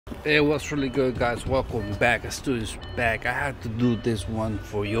It was really good, guys. Welcome back. Studios back. I had to do this one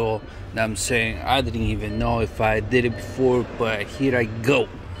for y'all. I'm saying I didn't even know if I did it before, but here I go.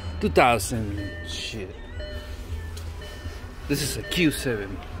 2000 shit. This is a Q7,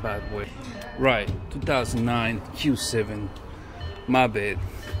 by the way. Right, 2009 Q7. My bad.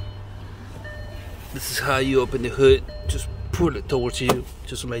 This is how you open the hood. Just pull it towards you,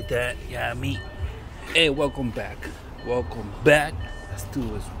 just like that. Yeah, me. Hey, welcome back. Welcome back. Let's do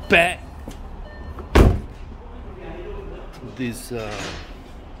this back. This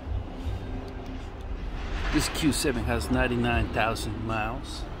Q7 has 99,000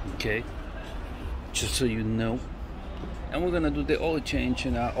 miles. Okay, just so you know. And we're gonna do the oil change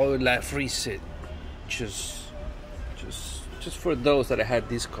and our oil life reset. Just for those that had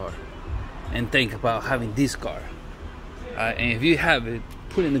this car and think about having this car. And if you have it,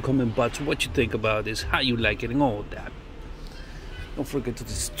 put in the comment box what you think about this, how you like it, and all that. Don't forget to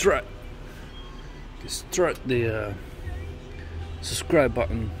strut the subscribe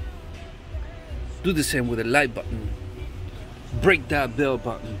button. Do the same with the like button. Break that bell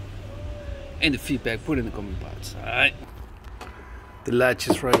button. And the feedback, put in the comment box. Alright. The latch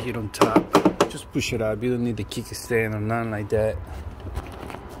is right here on top. Just push it up. You don't need the kickstand or nothing like that.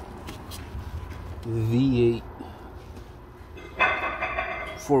 V8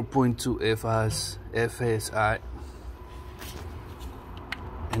 4.2 FSI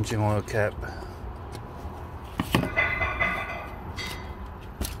engine oil cap.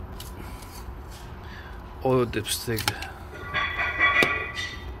 Oil dipstick.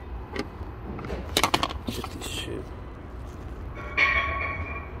 Get this shit.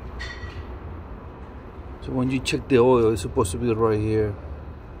 So when you check the oil, it's supposed to be right here.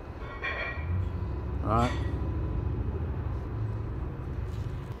 Alright.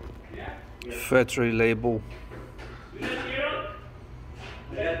 Factory label.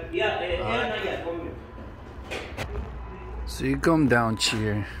 So you come down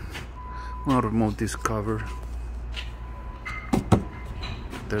here. I'm gonna remove this cover.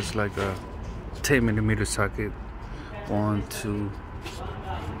 There's like a 10mm socket. 1, 2,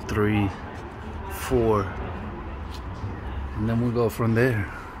 3, 4, and then we go from there.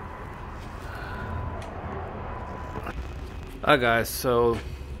 Alright guys, so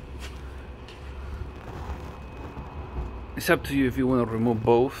it's up to you if you want to remove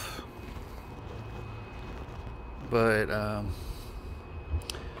both, but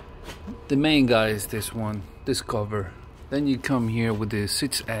the main guy is this one, this cover. Then you come here with the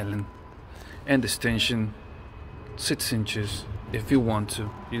 6 Allen and the extension 6 inches if you want to.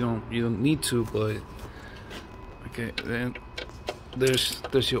 You don't need to, but okay. Then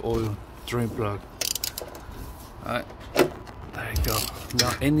there's your oil drain plug. Alright, there you go.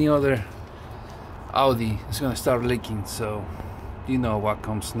 Now any other Audi is gonna start leaking, so you know what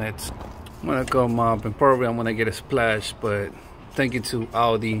comes next. I'm gonna come up and probably I'm gonna get a splash, but thank you to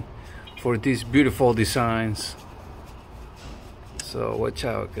Audi for these beautiful designs. So watch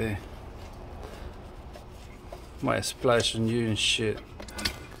out, okay? Might splash on you and shit.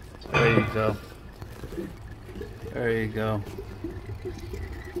 There you go. There you go.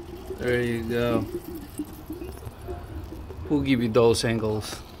 There you go. Who give you those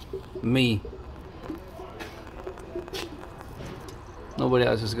angles? Me. Nobody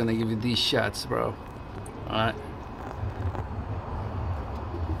else is gonna give you these shots, bro. Alright.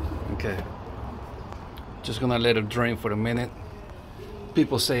 Okay. Just gonna let it drain for a minute.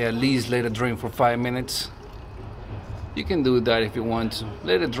 People say at least let it drain for 5 minutes. You can do that if you want to.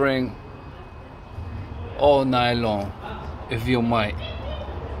 Let it drain all night long, if you might.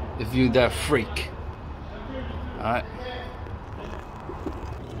 If you that freak. Alright.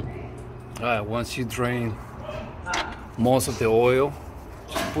 Alright, once you drain most of the oil,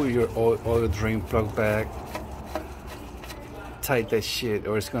 just put your oil drain plug back. Tight that shit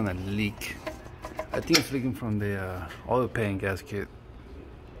or it's gonna leak. I think it's leaking from the oil pan gasket.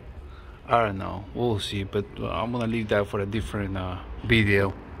 I don't know, we'll see, but I'm gonna leave that for a different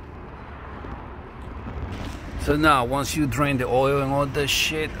video. So now once you drain the oil and all that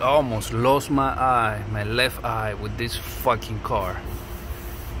shit, I almost lost my eye, my left eye, with this fucking car.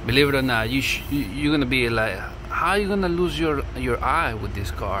 Believe it or not, you're gonna be like, how are you gonna lose your eye with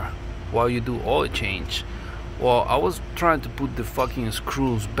this car while you do oil change? Well, I was trying to put the fucking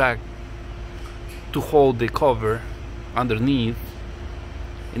screws back to hold the cover underneath,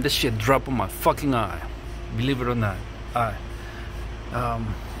 and this shit dropped on my fucking eye. Believe it or not.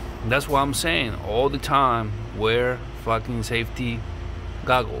 That's what I'm saying all the time. Wear fucking safety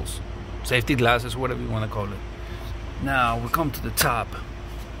goggles, safety glasses, whatever you want to call it. Now we come to the top.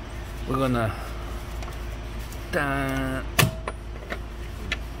 We're gonna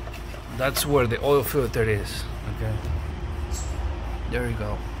that's where the oil filter is. Okay, there you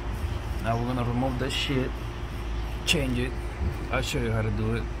go. Now we're gonna remove that shit, change it. I'll show you how to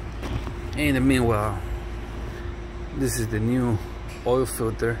do it. In the meanwhile, this is the new oil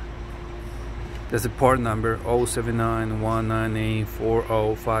filter. That's the part number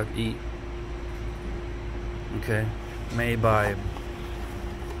 079198405E. Okay, made by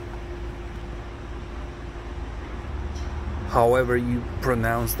however you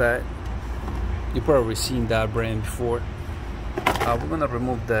pronounce that. You probably seen that brand before. We're gonna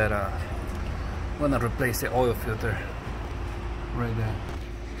remove that. We're gonna replace the oil filter right there.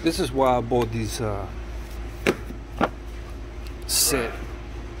 This is why I bought this set.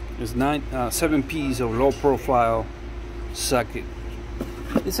 It's 7 pieces of low profile socket.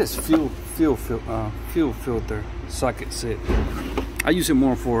 It says fuel filter socket set. I use it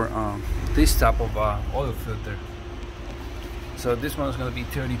more for this type of oil filter. So this one is going to be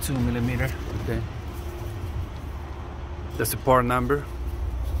 32 millimeter. Okay, that's the part number.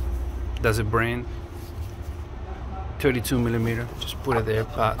 That's a brand. 32 millimeter. Just put it there.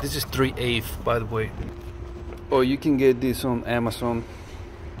 This is 3/8, by the way. Oh, you can get this on Amazon.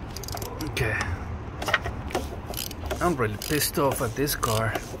 Okay, I'm really pissed off at this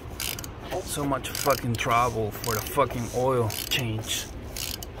car. So much fucking trouble for the fucking oil change.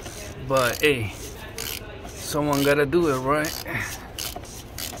 But hey, someone gotta do it, right?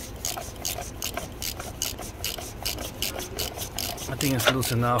 I think it's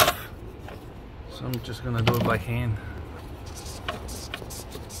loose enough, so I'm just gonna do it by hand.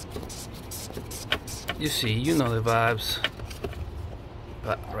 You see, you know the vibes.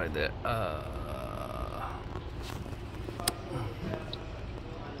 But right there.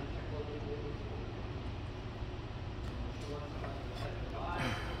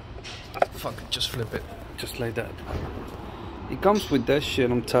 Fuck it, just flip it. Just like that. It comes with that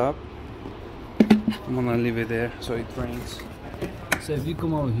shit on top. I'm gonna leave it there so it drains. So if you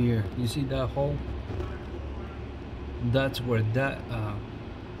come over here, you see that hole? That's where that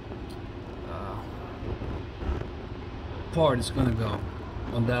part is gonna go,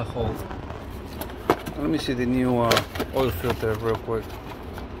 on that hole. Let me see the new oil filter real quick.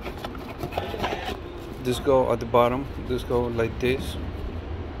 This go at the bottom, this go like this,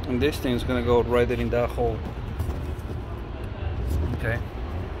 and this thing is gonna go right there in that hole. Okay,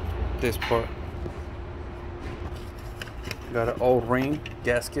 this part got an old ring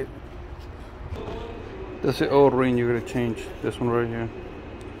gasket. That's the old ring you're gonna change. This one right here.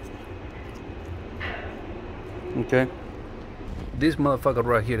 Okay, this motherfucker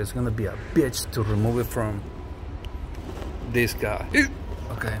right here is gonna be a bitch to remove it from this guy.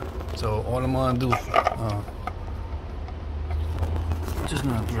 Okay, so all I'm gonna do, just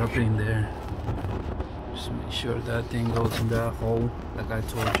gonna drop it in there. Just make sure that thing goes in that hole, like I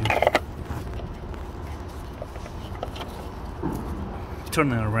told you.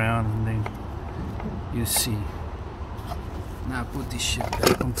 Turn it around and then you see. Now put this shit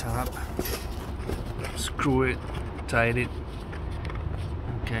back on top. Screw it, tight it.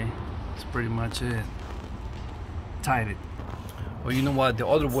 Okay, that's pretty much it. Tight it. Well, you know what? The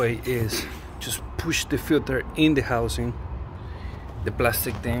other way is just push the filter in the housing, the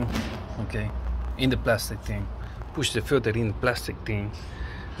plastic thing. Okay, in the plastic thing. Push the filter in the plastic thing.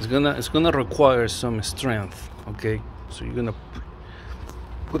 It's gonna require some strength. Okay, so you're gonna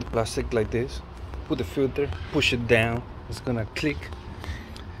put the plastic like this. Put the filter, push it down. It's gonna click.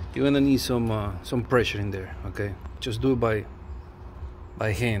 You're gonna need some pressure in there. Okay, just do it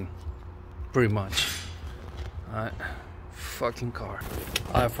by hand, pretty much. Alright, fucking car.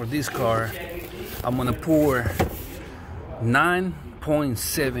 Alright, for this car, I'm gonna pour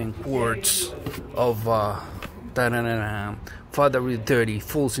 9.7 quarts of 5W30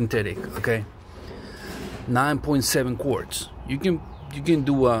 full synthetic. Okay, 9.7 quarts. You can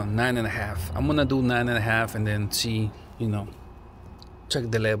do 9.5. I'm gonna do 9.5 and then see, you know,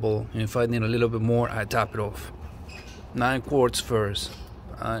 check the level, and if I need a little bit more, I top it off. 9 quarts first.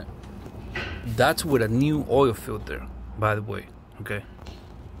 That's with a new oil filter, by the way. Okay,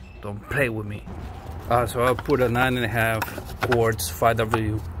 don't play with me. So I'll put a 9.5 quarts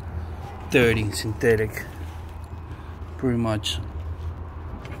 5W30 synthetic. Pretty much.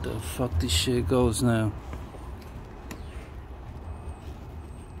 The fuck this shit goes now?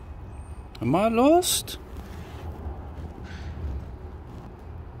 Am I lost?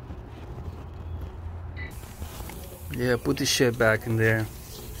 Yeah, put this shit back in there.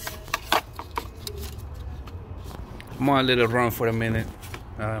 I'm gonna let it run for a minute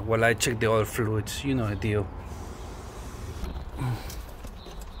while I check the oil fluids. You know the deal.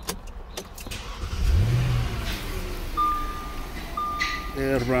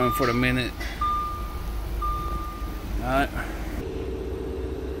 It'll run for a minute. Alright.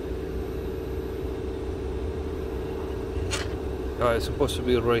 Alright, it's supposed to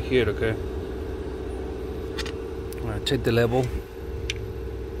be right here, okay? Alright, check the level.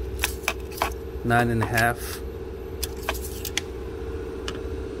 9.5.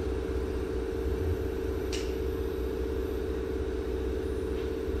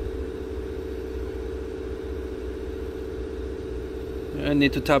 I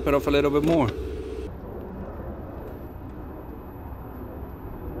need to top it off a little bit more.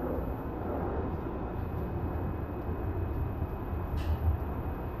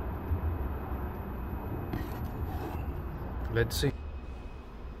 Let's see.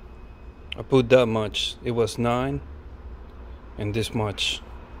 I put that much. It was 9 and this much.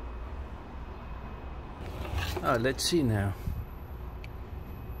 Let's see now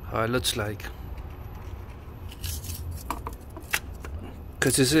how it looks like.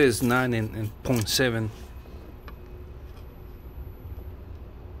 Because this is 9 and 0.7.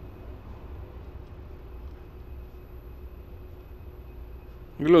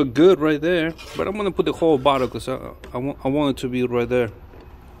 You look good right there, but I'm gonna put the whole bottle because I want it to be right there.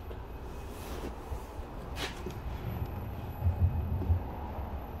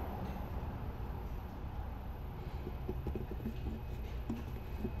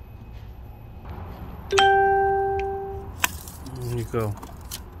 There you go.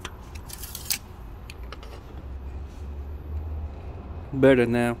 Better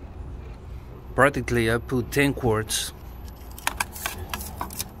now. Practically I put 10 quarts.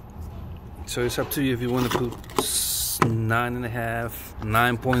 So it's up to you if you want to put 9.5,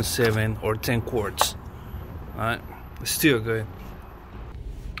 9.7 or 10 quarts. Alright, it's still good.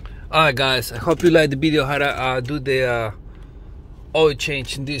 Alright guys, I hope you liked the video how to do the oil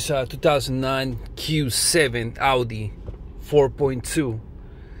change in this 2009 Q7 Audi 4.2.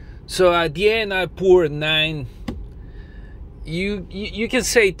 So at the end I poured 9. You can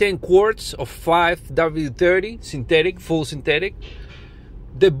say 10 quarts of 5W30 synthetic, full synthetic.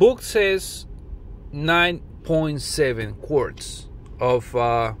 The book says 9.7 quarts of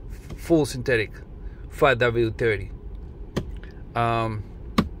full synthetic 5W30.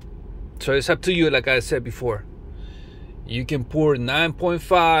 So it's up to you, like I said before. You can pour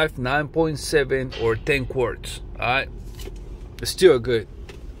 9.5, 9.7 or 10 quarts. Alright, it's still good,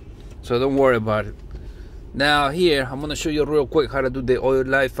 so don't worry about it. Now here I'm gonna show you real quick how to do the oil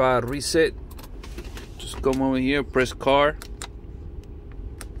life reset. Just come over here, press car.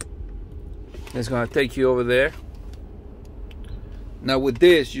 It's gonna take you over there. Now with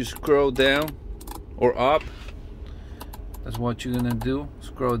this, you scroll down or up. That's what you're gonna do.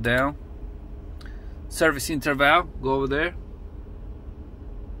 Scroll down. Service interval. Go over there.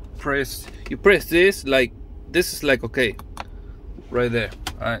 You press this, like this is like okay, right there.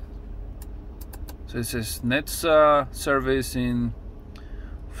 All right. So it says next service in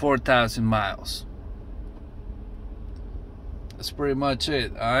 4,000 miles. That's pretty much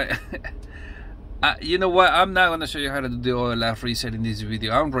it. All right. You know what? I'm not gonna show you how to do the oil life reset in this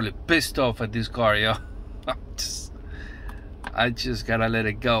video. I'm really pissed off at this car, yo. I just gotta let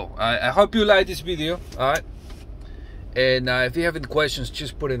it go. I hope you like this video. All right. And if you have any questions,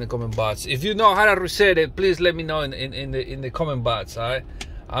 just put it in the comment box. If you know how to reset it, please let me know in the comment box. All right.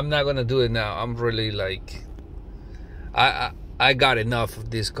 I'm not gonna do it now. I'm really like, I got enough of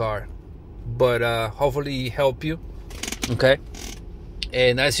this car, but hopefully help you. Okay.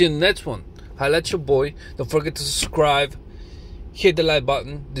 And I see you in the next one. Holla at your boy. Don't forget to subscribe, hit the like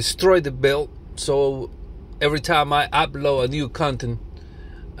button, destroy the bell, so every time I upload a new content,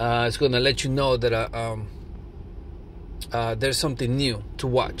 it's gonna let you know that there's something new to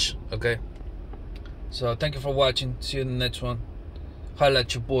watch. Okay. So thank you for watching. See you in the next one. Holla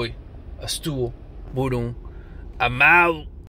at your boy. A stool. Boodoo. I'm out.